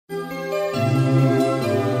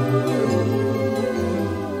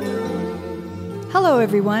Hello,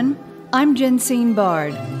 everyone. I'm Jensine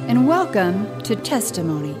Bard, and welcome to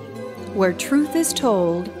Testimony, where truth is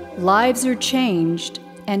told, lives are changed,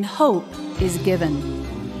 and hope is given.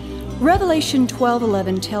 Revelation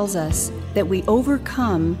 12:11 tells us that we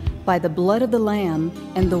overcome by the blood of the Lamb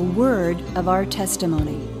and the word of our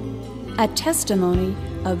testimony. A testimony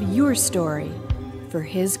of your story for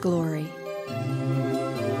His glory.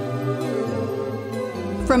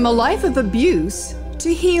 From a life of abuse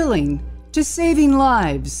to healing to saving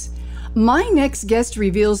lives, my next guest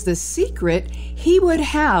reveals the secret he would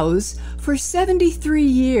house for 73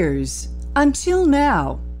 years, until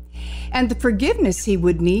now, and the forgiveness he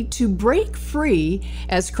would need to break free,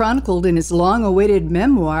 as chronicled in his long-awaited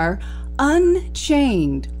memoir,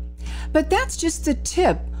 Unchained. But that's just the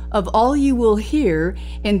tip of all you will hear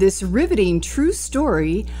in this riveting true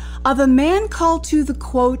story of a man called to the,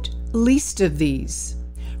 quote, least of these.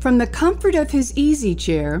 From the comfort of his easy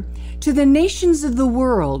chair to the nations of the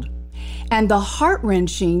world, and the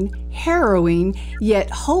heart-wrenching, harrowing, yet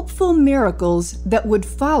hopeful miracles that would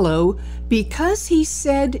follow because he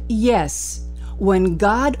said yes when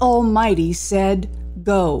God Almighty said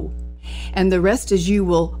go. And the rest, as you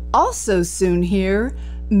will also soon hear,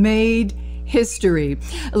 made history.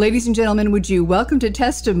 Ladies and gentlemen, would you welcome to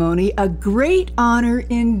Testimony, a great honor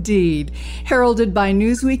indeed, heralded by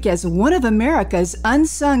Newsweek as one of America's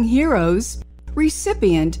unsung heroes,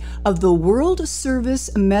 recipient of the World Service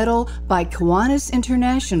Medal by Kiwanis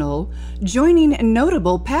International, joining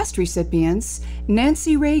notable past recipients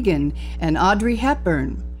Nancy Reagan and Audrey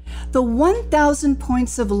Hepburn. The 1,000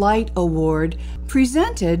 Points of Light Award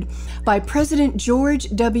presented by President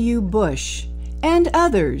George W. Bush and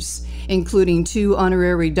others, including 2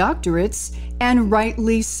 honorary doctorates, and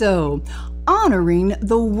rightly so, honoring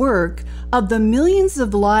the work of the millions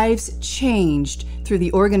of lives changed through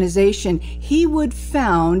the organization he would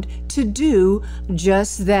found to do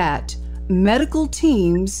just that, Medical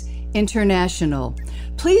Teams International.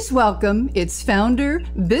 Please welcome its founder,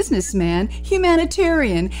 businessman,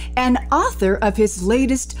 humanitarian, and author of his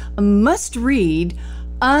latest must-read,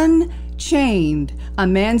 Unchained, a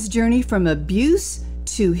man's journey from abuse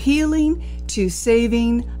to healing to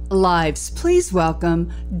saving lives. Please welcome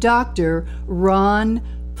Dr. Ron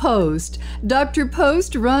Post. Dr.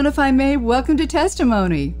 Post, Ron, if I may, welcome to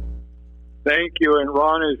Testimony. Thank you, and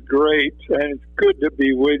Ron is great, and it's good to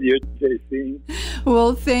be with you, JC.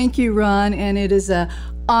 Well, thank you, Ron, and it is an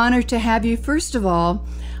honor to have you. First of all,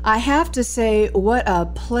 I have to say what a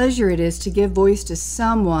pleasure it is to give voice to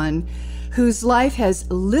someone whose life has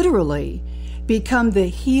literally become the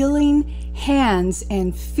healing hands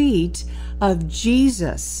and feet of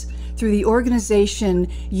Jesus through the organization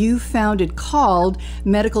you founded called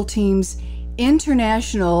Medical Teams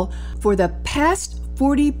International for the past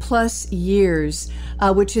 40 plus years,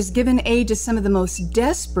 which has given aid to some of the most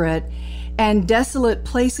desperate and desolate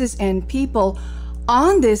places and people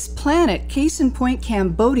on this planet, case in point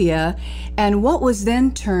Cambodia, and what was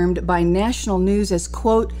then termed by national news as,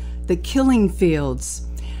 quote, the killing fields.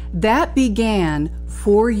 That began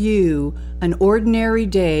for you an ordinary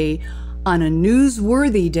day on a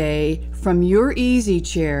newsworthy day from your easy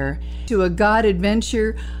chair to a God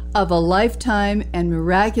adventure of a lifetime, and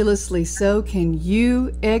miraculously so. Can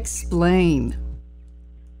you explain?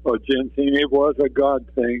 Well, Jensine, it was a God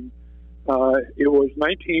thing. It was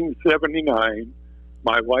 1979.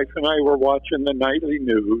 My wife and I were watching the nightly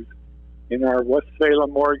news in our West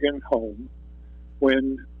Salem, Oregon home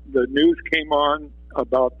when the news came on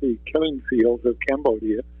about the killing fields of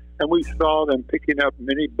Cambodia, and we saw them picking up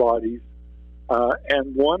many bodies,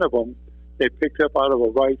 and one of them they picked up out of a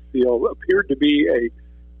rice field appeared to be a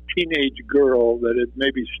teenage girl that had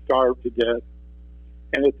maybe starved to death.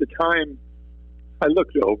 And at the time, I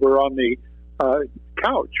looked over on the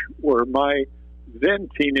couch where my then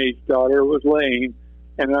teenage daughter was laying,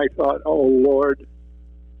 and I thought, oh, Lord,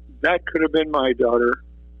 that could have been my daughter.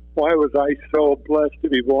 Why was I so blessed to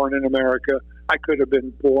be born in America? I could have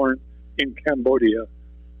been born in Cambodia,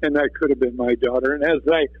 and that could have been my daughter. And as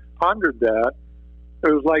I pondered that,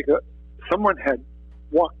 it was like someone had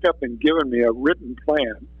walked up and given me a written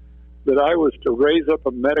plan that I was to raise up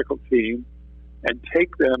a medical team and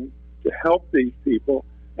take them to help these people,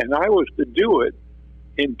 and I was to do it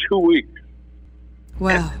in 2 weeks.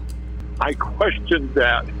 Wow. And I questioned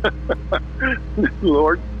that.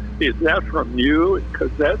 Lord, is that from you?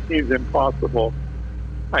 Because that seems impossible.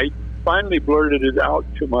 I finally blurted it out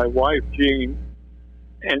to my wife, Jean,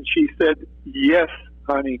 and she said, yes,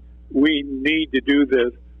 honey, we need to do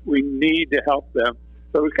this. We need to help them.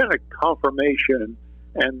 So it was kind of confirmation,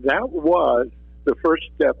 and that was the first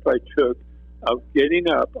step I took of getting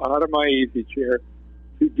up out of my easy chair,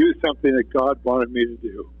 to do something that God wanted me to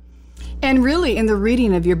do. And really, in the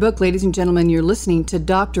reading of your book, ladies and gentlemen, you're listening to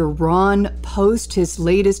Dr. Ron post his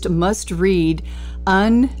latest must-read,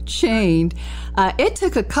 Unchained. It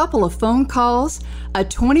took a couple of phone calls, a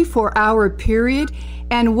 24-hour period,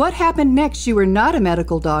 and what happened next? You were not a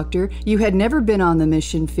medical doctor. You had never been on the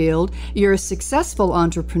mission field. You're a successful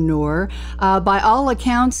entrepreneur. By all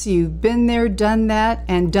accounts, you've been there, done that,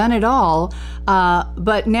 and done it all.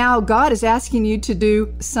 But now God is asking you to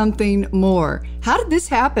do something more. How did this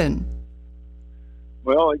happen?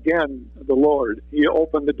 Well, again, the Lord, He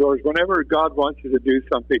opened the doors. Whenever God wants you to do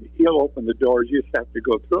something, He'll open the doors. You just have to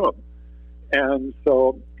go through them. And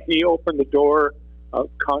so He opened the door of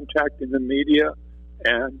contacting the media,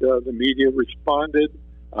 and the media responded.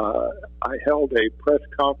 I held a press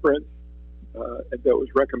conference that was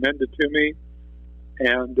recommended to me,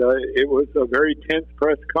 and it was a very tense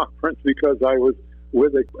press conference because I was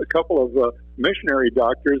with a couple of missionary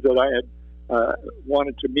doctors that I had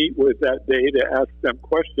wanted to meet with that day to ask them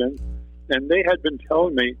questions, and they had been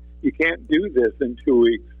telling me, you can't do this in 2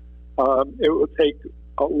 weeks. It will take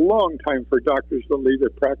a long time for doctors to leave their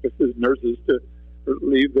practices, nurses to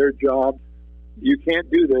leave their jobs. You can't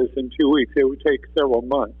do this in 2 weeks. It would take several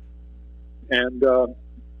months. And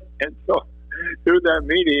so through that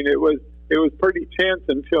meeting, it was pretty tense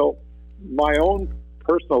until my own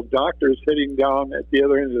personal doctor sitting down at the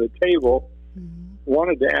other end of the table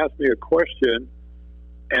wanted to ask me a question,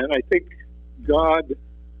 and I think God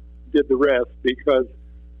did the rest, because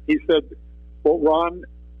he said, well, Ron,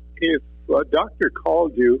 if a doctor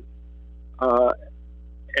called you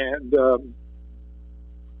and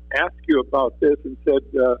asked you about this and said,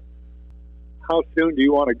 how soon do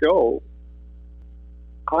you want to go?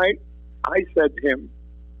 I said to him,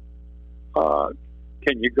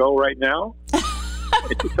 can you go right now?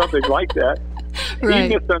 It's something like that.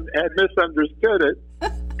 Right. He had misunderstood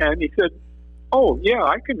it, and he said, oh, yeah,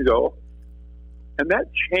 I can go. And that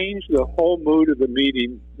changed the whole mood of the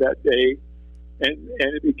meeting that day, and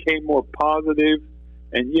it became more positive,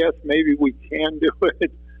 and yes, maybe we can do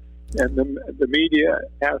it. And the media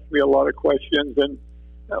asked me a lot of questions, and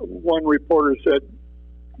one reporter said,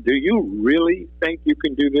 do you really think you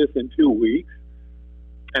can do this in 2 weeks?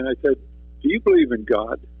 And I said, do you believe in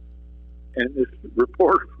God? And this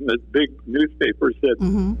reporter from this big newspaper said,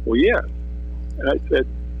 well, yes. And I said,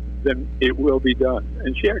 then it will be done.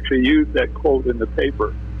 And she actually used that quote in the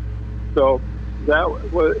paper. So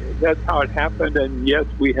that's how it happened. And yes,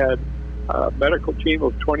 we had a medical team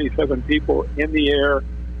of 27 people in the air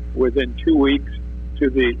within 2 weeks to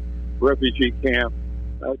the refugee camp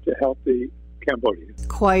to help the Cambodians.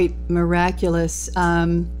 Quite miraculous.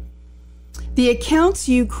 The accounts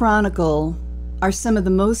you chronicle are some of the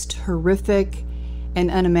most horrific and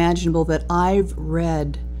unimaginable that I've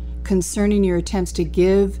read concerning your attempts to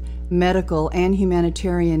give medical and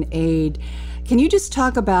humanitarian aid. Can you just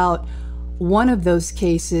talk about one of those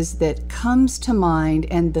cases that comes to mind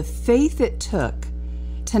and the faith it took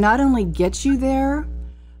to not only get you there,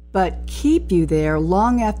 but keep you there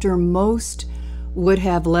long after most would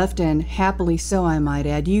have left, and happily so, I might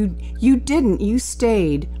add. You didn't. You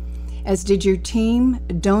stayed, as did your team,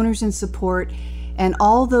 donors and support, and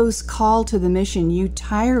all those called to the mission you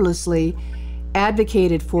tirelessly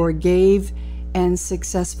advocated for, gave, and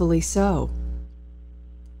successfully so.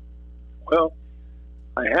 Well,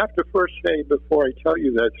 I have to first say, before I tell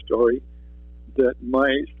you that story, that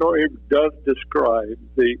my story does describe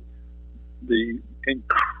the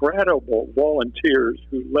incredible volunteers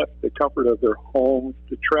who left the comfort of their homes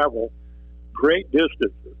to travel great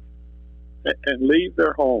distances and leave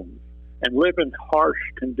their homes and live in harsh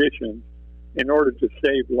conditions in order to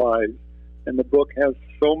save lives. And the book has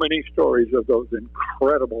so many stories of those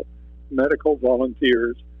incredible medical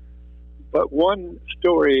volunteers. But one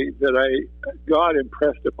story that God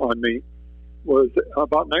impressed upon me was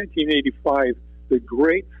about 1985, the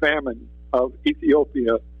great famine of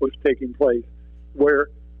Ethiopia was taking place, where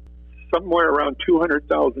somewhere around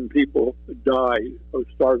 200,000 people died of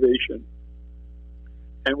starvation.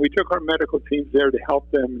 And we took our medical teams there to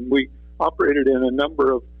help them, and we operated in a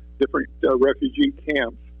number of different refugee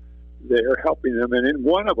camps there, helping them. And in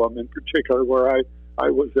one of them in particular, where I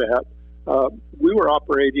was at, we were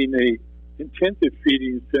operating a intensive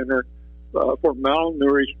feeding center for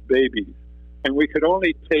malnourished babies. And we could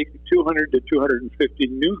only take 200 to 250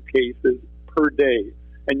 new cases per day.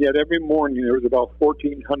 And yet every morning there was about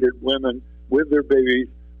 1,400 women with their babies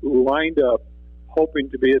lined up,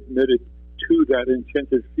 hoping to be admitted to that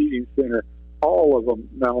intensive feeding center, all of them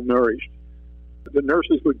malnourished. The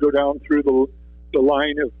nurses would go down through the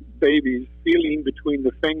line of babies, feeling between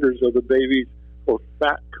the fingers of the babies for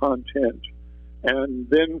fat content. And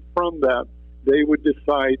then from that, they would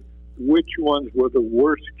decide which ones were the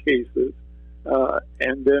worst cases.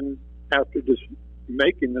 And then after just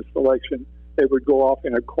making the selection, they would go off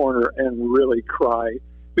in a corner and really cry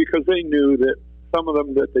because they knew that some of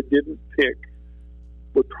them that they didn't pick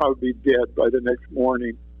would probably be dead by the next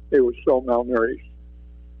morning. They were so malnourished.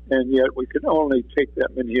 And yet we could only take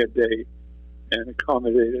that many a day and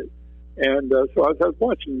accommodate it. And so as I was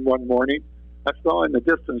watching one morning, I saw in the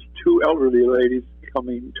distance two elderly ladies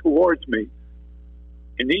coming towards me.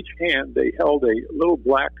 In each hand, they held a little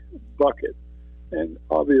black bucket. And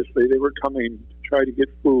obviously, they were coming to try to get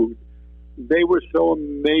food. They were so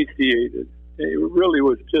emaciated. It really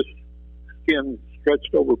was just skin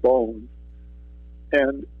stretched over bones.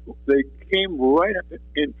 And they came right up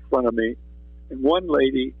in front of me. And one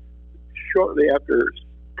lady, shortly after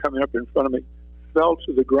coming up in front of me, fell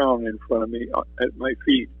to the ground in front of me at my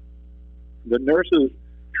feet. The nurses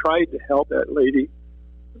tried to help that lady,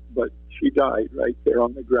 but she died right there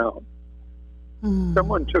on the ground.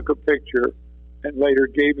 Someone took a picture and later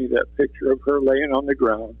gave me that picture of her laying on the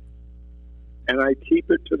ground. And I keep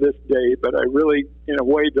it to this day, but I really, in a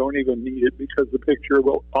way, don't even need it because the picture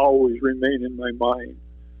will always remain in my mind.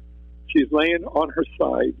 She's laying on her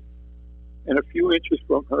side, and a few inches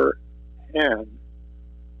from her hand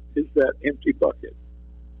is that empty bucket.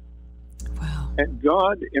 Wow. And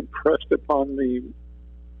God impressed upon me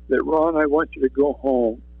that, Ron, I want you to go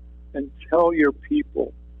home and tell your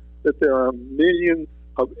people that there are millions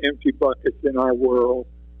of empty buckets in our world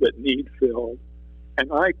that need filled.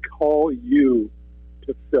 And I call you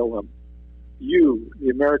to fill them. You, the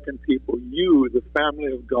American people, you, the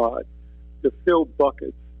family of God, to fill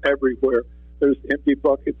buckets everywhere. There's empty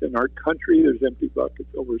buckets in our country. There's empty buckets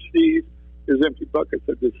overseas. There's empty buckets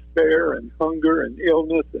of despair and hunger and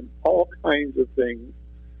illness and all kinds of things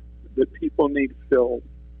that people need filled.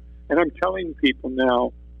 And I'm telling people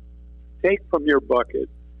now, take from your bucket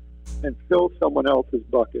and fill someone else's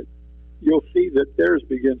bucket. You'll see that theirs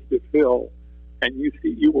begins to fill, and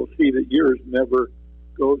you will see that yours never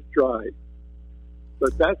goes dry.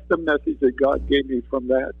 But that's the message that God gave me from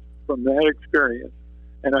that experience,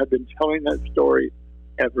 and I've been telling that story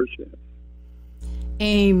ever since.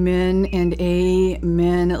 Amen and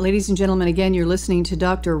amen. Ladies and gentlemen, again, you're listening to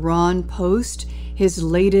Dr. Ron Post, his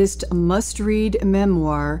latest must-read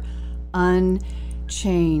memoir,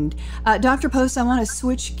 Unchained. Dr. Post, I want to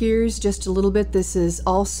switch gears just a little bit. This is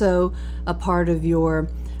also a part of your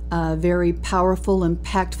very powerful,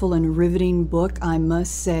 impactful, and riveting book, I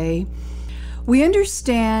must say. We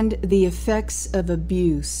understand the effects of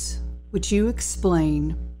abuse, which you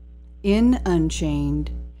explain in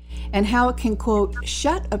Unchained, and how it can, quote,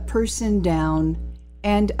 shut a person down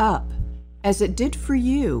and up, as it did for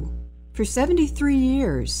you for 73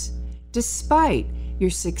 years, despite your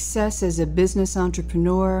success as a business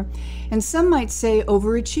entrepreneur, and some might say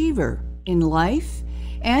overachiever in life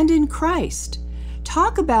and in Christ.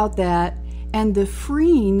 Talk about that and the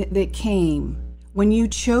freeing that came when you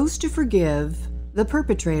chose to forgive the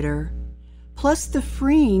perpetrator, plus the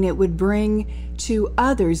freeing it would bring to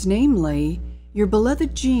others, namely your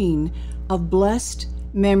beloved Jean of blessed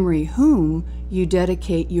memory, whom you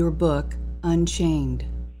dedicate your book, Unchained.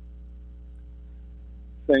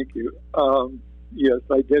 Thank you. Yes,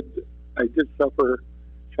 I did suffer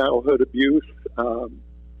childhood abuse,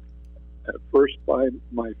 at first by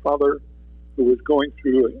my father, who was going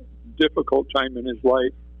through a difficult time in his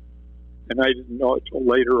life, and I didn't know it till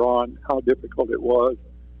later on how difficult it was.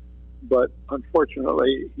 But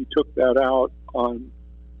unfortunately, he took that out on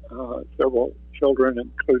several children,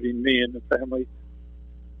 including me and the family.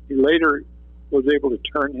 He later was able to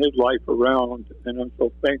turn his life around, and I'm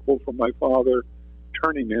so thankful for my father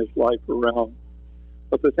turning his life around.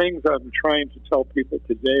 But the things I'm trying to tell people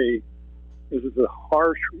today is the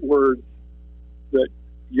harsh words that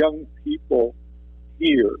young people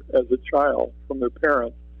hear as a child from their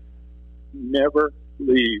parents never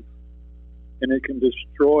leave. And it can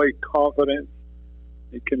destroy confidence.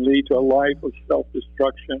 It can lead to a life of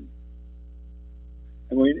self-destruction.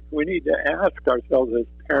 And we need to ask ourselves as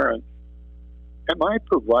parents, am I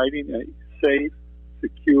providing a safe,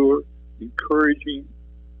 secure, encouraging,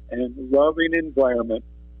 and loving environment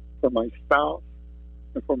for my spouse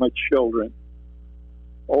and for my children?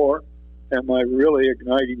 Or am I really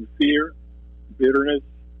igniting fear, bitterness,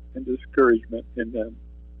 and discouragement in them?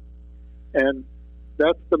 And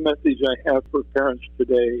that's the message I have for parents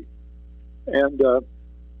today. And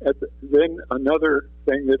then another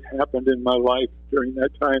thing that happened in my life during that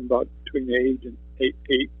time, about between the age of 8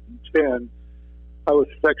 and 10, I was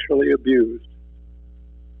sexually abused.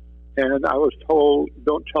 And I was told,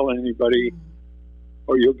 don't tell anybody.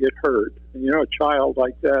 or you'll get hurt. And a child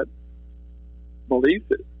like that believes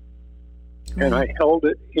it. Right. And I held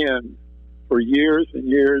it in for years and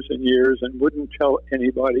years and years and wouldn't tell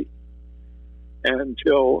anybody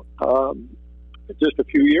until just a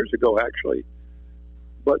few years ago, actually.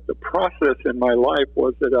 But the process in my life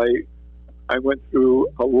was that I went through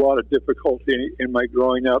a lot of difficulty in my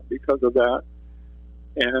growing up because of that.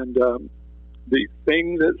 And the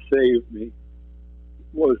thing that saved me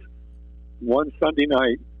was one Sunday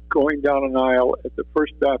night going down an aisle at the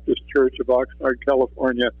First Baptist Church of Oxnard,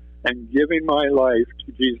 California, and giving my life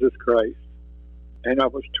to Jesus Christ. And I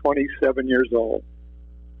was 27 years old.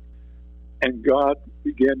 And God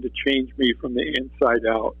began to change me from the inside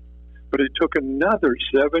out. But it took another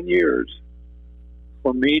 7 years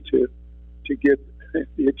for me to get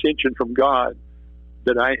the attention from God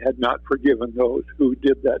that I had not forgiven those who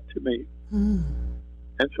did that to me. Mm.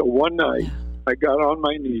 And so one night, I got on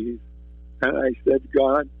my knees and I said,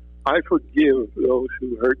 God, I forgive those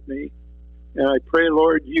who hurt me. And I pray,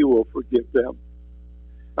 Lord, you will forgive them.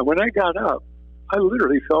 And when I got up, I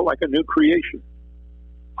literally felt like a new creation.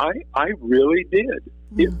 I really did.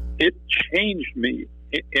 Mm. It changed me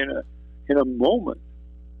in a moment.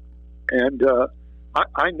 And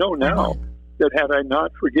I know now that had I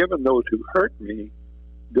not forgiven those who hurt me,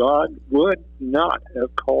 God would not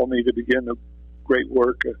have called me to begin a great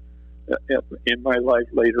work in my life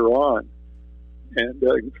later on. And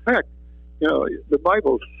in fact, the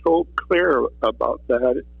Bible is so clear about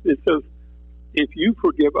that. It says, if you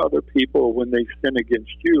forgive other people when they sin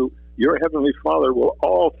against you, your Heavenly Father will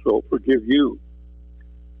also forgive you.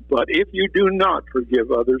 But if you do not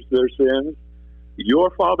forgive others their sins, your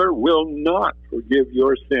Father will not forgive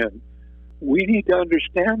your sin. We need to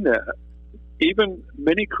understand that. Even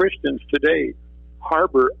many Christians today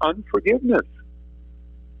harbor unforgiveness.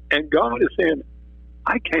 And God is saying,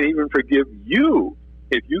 I can't even forgive you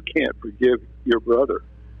if you can't forgive your brother.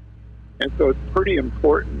 And so it's pretty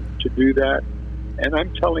important to do that. And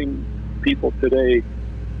I'm telling people today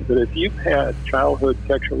that if you've had childhood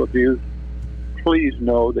sexual abuse, please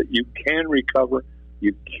know that you can recover.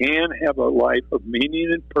 You can have a life of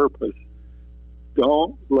meaning and purpose.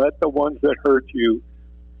 Don't let the ones that hurt you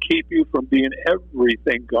keep you from being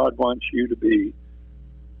everything God wants you to be.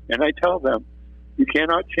 And I tell them, you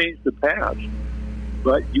cannot change the past,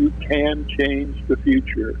 but you can change the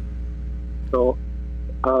future. So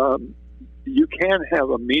you can have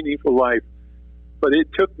a meaningful life. But it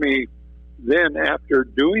took me then, after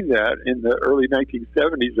doing that in the early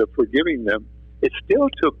 1970s of forgiving them, it still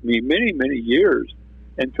took me many, many years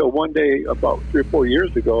until one day, about 3 or 4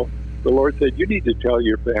 years ago, the Lord said, you need to tell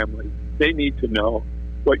your family. They need to know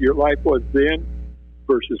what your life was then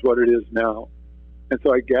versus what it is now. And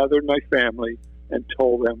so I gathered my family and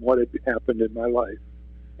told them what had happened in my life.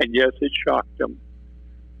 And yes, it shocked them,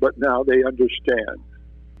 but now they understand.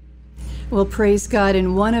 Well, praise God.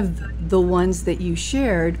 And one of the ones that you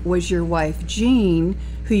shared was your wife, Jean,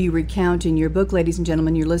 who you recount in your book. Ladies and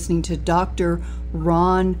gentlemen, you're listening to Dr.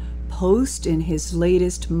 Ron Post in his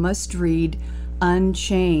latest must-read,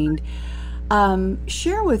 Unchained.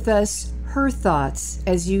 Share with us her thoughts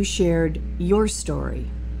as you shared your story.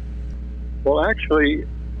 Well, actually,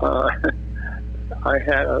 I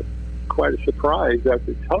had quite a surprise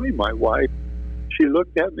after telling my wife. She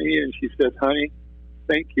looked at me and she said, honey,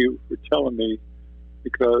 thank you for telling me,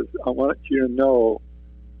 because I want you to know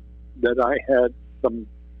that I had some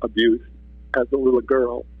abuse as a little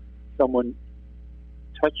girl. Someone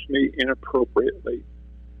touched me inappropriately,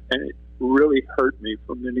 and it really hurt me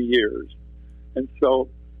for many years. And so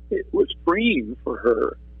it was freeing for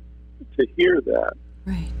her to hear that.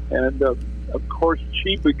 Right. And of course,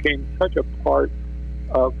 she became such a part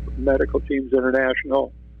of Medical Teams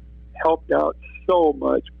International, helped out so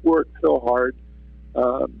much, worked so hard.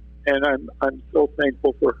 And I'm so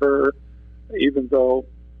thankful for her, even though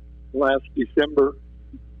last December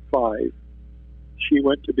 5, she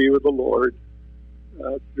went to be with the Lord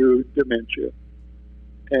through dementia.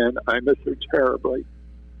 And I miss her terribly,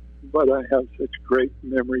 but I have such great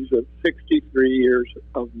memories of 63 years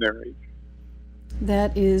of marriage.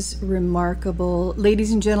 That is remarkable.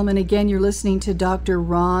 Ladies and gentlemen, again, you're listening to Dr.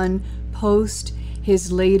 Ron Post,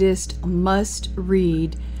 his latest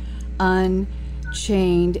must-read,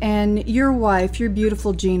 Unchained. And your wife, your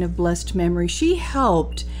beautiful Jean of blessed memory, she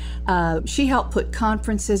helped put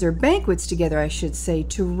conferences or banquets together, I should say,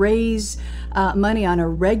 to raise money on a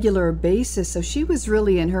regular basis. So she was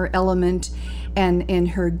really in her element and in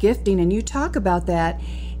her gifting. And you talk about that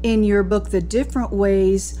in your book, The Different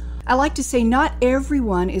Ways. I like to say not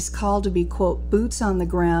everyone is called to be, quote, boots on the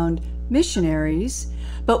ground missionaries,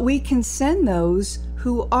 but we can send those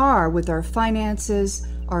who are with our finances,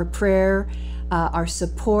 our prayer, our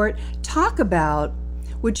support. Talk about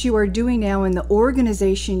what you are doing now in the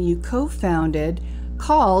organization you co-founded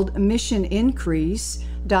called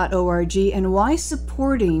missionicrease.org, and why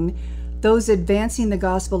supporting those advancing the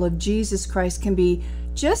gospel of Jesus Christ can be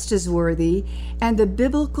just as worthy, and the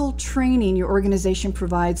biblical training your organization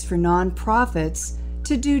provides for nonprofits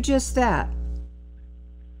to do just that.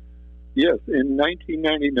 Yes, in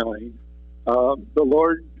 1999, the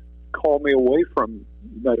Lord called me away from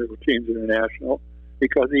Medical Teams International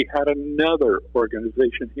because he had another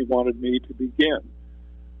organization he wanted me to begin.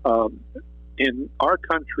 In our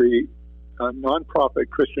country, nonprofit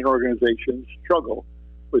Christian organizations struggle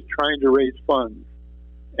with trying to raise funds.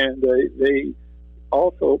 And they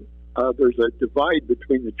also, there's a divide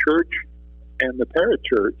between the church and the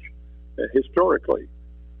parachurch historically.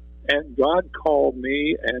 And God called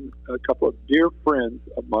me and a couple of dear friends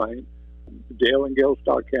of mine, Dale and Gail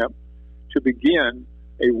Stockamp, to begin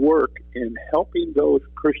a work in helping those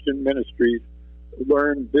Christian ministries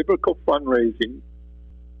learn biblical fundraising,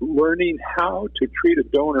 learning how to treat a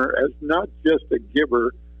donor as not just a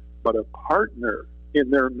giver, but a partner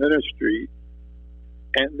in their ministry,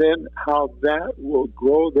 and then how that will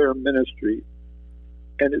grow their ministry.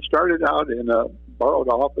 And it started out in a borrowed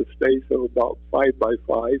office space of about 5 by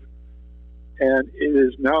 5, and it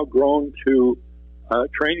has now grown to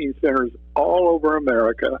training centers all over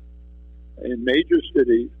America in major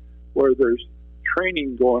cities where there's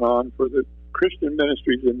training going on for the Christian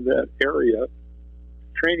ministries in that area,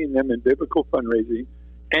 training them in biblical fundraising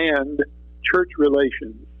and church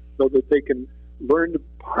relations so that they can learn to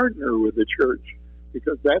partner with the church,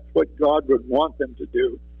 because that's what God would want them to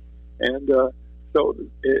do. And so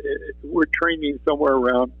we're training somewhere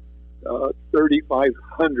around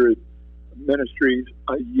 3,500 ministries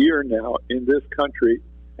a year now in this country,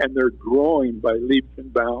 and they're growing by leaps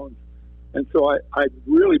and bounds. And so I've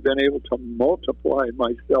really been able to multiply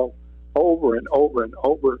myself over and over and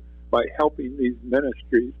over by helping these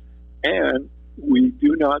ministries, and we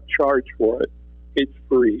do not charge for it. It's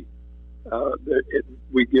free.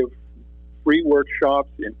 We give free workshops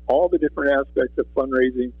in all the different aspects of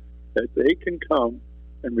fundraising that they can come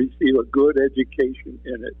and receive a good education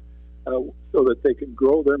in it so that they can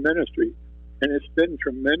grow their ministry. And it's been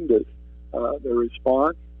tremendous, the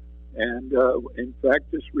response. And in fact,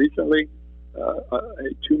 just recently,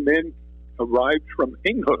 2 men arrived from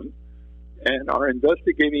England and are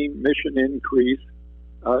investigating Mission Increase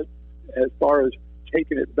as far as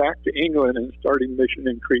taking it back to England and starting Mission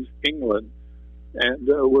Increase England. And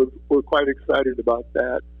we're quite excited about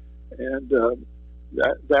that. And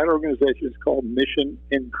that organization is called Mission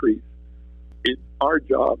Increase. It's our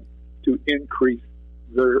job to increase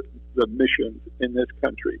the missions in this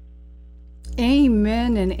country.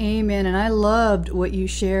 Amen and amen. And I loved what you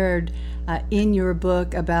shared in your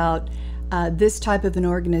book about this type of an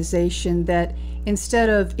organization that instead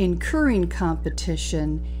of incurring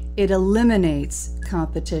competition, it eliminates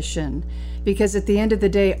competition. Because at the end of the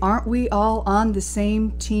day, aren't we all on the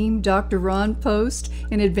same team, Dr. Ron Post,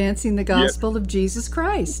 in advancing the gospel of Jesus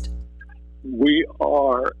Christ? We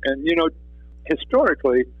are. And, you know,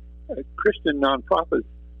 historically, Christian nonprofits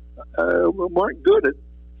weren't good at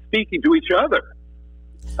speaking to each other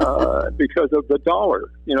because of the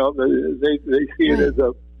dollar. You know, they see it as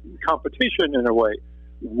a competition in a way.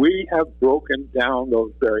 We have broken down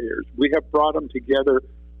those barriers. We have brought them together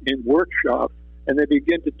in workshops, and they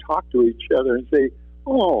begin to talk to each other and say,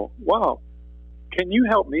 oh, wow, can you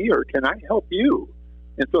help me or can I help you?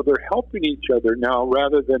 And so they're helping each other now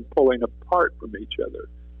rather than pulling apart from each other.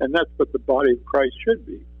 And that's what the body of Christ should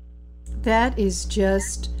be. That is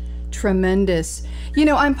just tremendous. You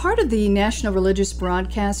know, I'm part of the National Religious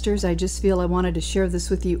Broadcasters. I just feel I wanted to share this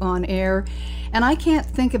with you on air. And I can't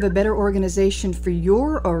think of a better organization for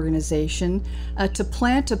your organization to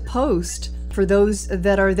plant a post for those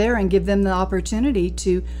that are there and give them the opportunity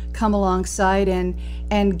to come alongside and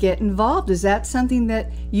get involved. Is that something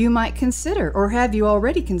that you might consider, or have you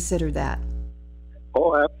already considered that?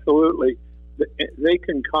 Oh, absolutely. They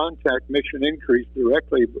can contact Mission Increase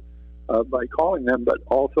directly by calling them, but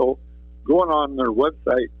also going on their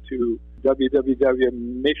website to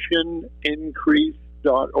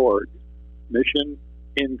www.missionincrease.org. Mission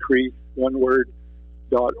Increase, one word,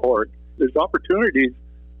 .org. There's opportunities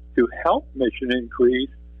to help Mission Increase,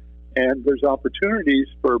 and there's opportunities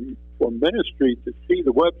for ministry to see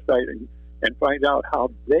the website and find out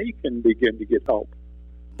how they can begin to get help.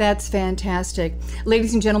 That's fantastic.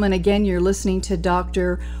 Ladies and gentlemen, again, you're listening to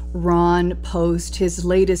Dr. Ron Post, his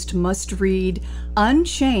latest must-read,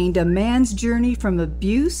 Unchained, A Man's Journey from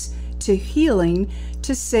Abuse to healing,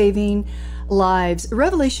 to saving lives.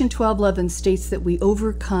 Revelation 12:11 states that we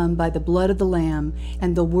overcome by the blood of the Lamb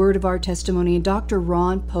and the word of our testimony. And Dr.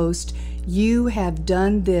 Ron Post, you have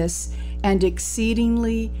done this, and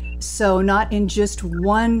exceedingly so, not in just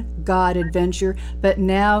one God adventure, but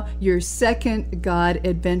now your second God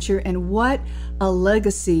adventure. And what a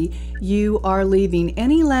legacy you are leaving.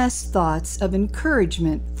 Any last thoughts of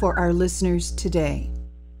encouragement for our listeners today?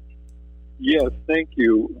 Yes, thank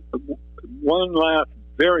you. One last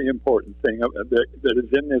very important thing that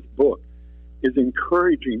is in this book is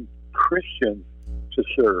encouraging Christians to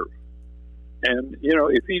serve. And,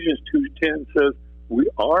 Ephesians 2:10 says, we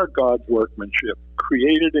are God's workmanship,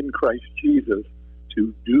 created in Christ Jesus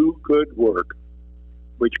to do good work,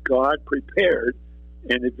 which God prepared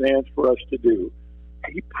in advance for us to do.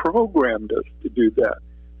 He programmed us to do that.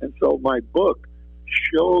 And so my book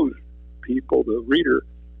shows people, the reader,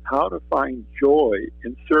 how to find joy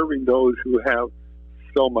in serving those who have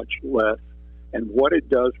so much less, and what it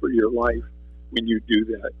does for your life when you do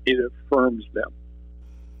that. It affirms them.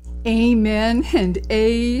 Amen and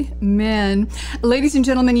amen. Ladies and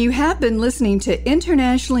gentlemen, you have been listening to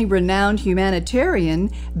internationally renowned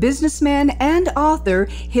humanitarian, businessman, and author,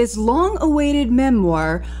 his long-awaited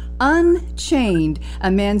memoir, Unchained,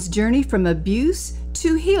 a man's journey from abuse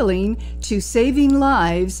to healing to saving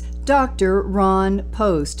lives, Dr. Ron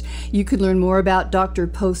Post. You could learn more about Dr.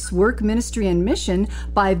 Post's work, ministry, and mission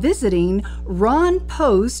by visiting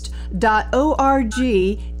ronpost.org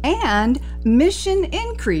and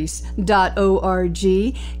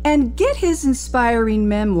missionincrease.org and get his inspiring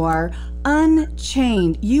memoir,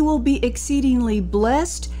 Unchained. You will be exceedingly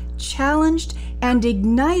blessed, challenged, and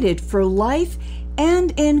ignited for life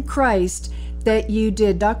and in Christ that you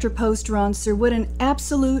did. Dr. Post, Ron, sir, what an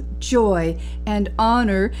absolute joy and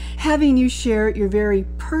honor having you share your very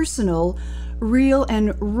personal, real,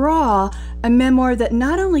 and raw a memoir that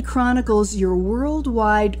not only chronicles your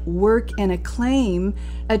worldwide work and acclaim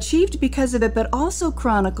achieved because of it, but also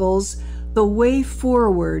chronicles the way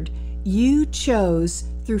forward you chose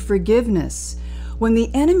through forgiveness when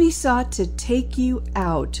the enemy sought to take you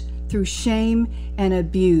out through shame and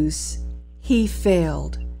abuse. He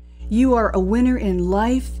failed. You are a winner in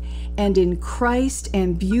life and in Christ,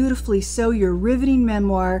 and beautifully so. Your riveting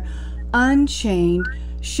memoir, Unchained,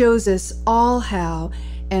 shows us all how,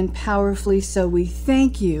 and powerfully so. We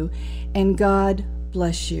thank you, and God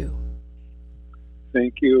bless you.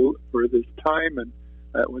 Thank you for this time, and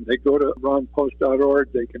when they go to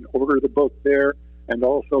ronpost.org, they can order the book there and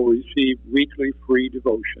also receive weekly free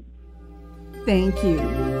devotion. Thank you.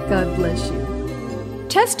 God bless you.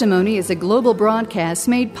 Testimony is a global broadcast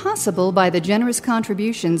made possible by the generous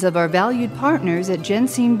contributions of our valued partners at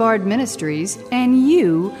Jensine Bard Ministries and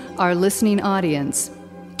you, our listening audience.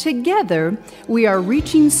 Together, we are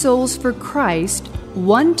reaching souls for Christ,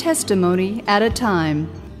 one testimony at a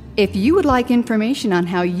time. If you would like information on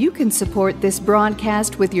how you can support this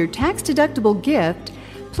broadcast with your tax-deductible gift,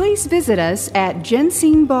 please visit us at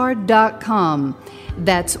jensinebard.com.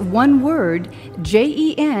 That's one word,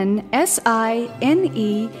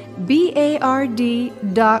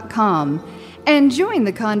 JENSINEBARD.com. And join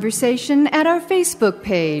the conversation at our Facebook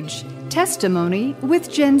page, Testimony with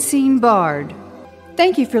Jensine Bard.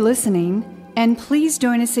 Thank you for listening, and please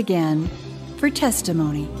join us again for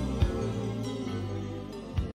Testimony.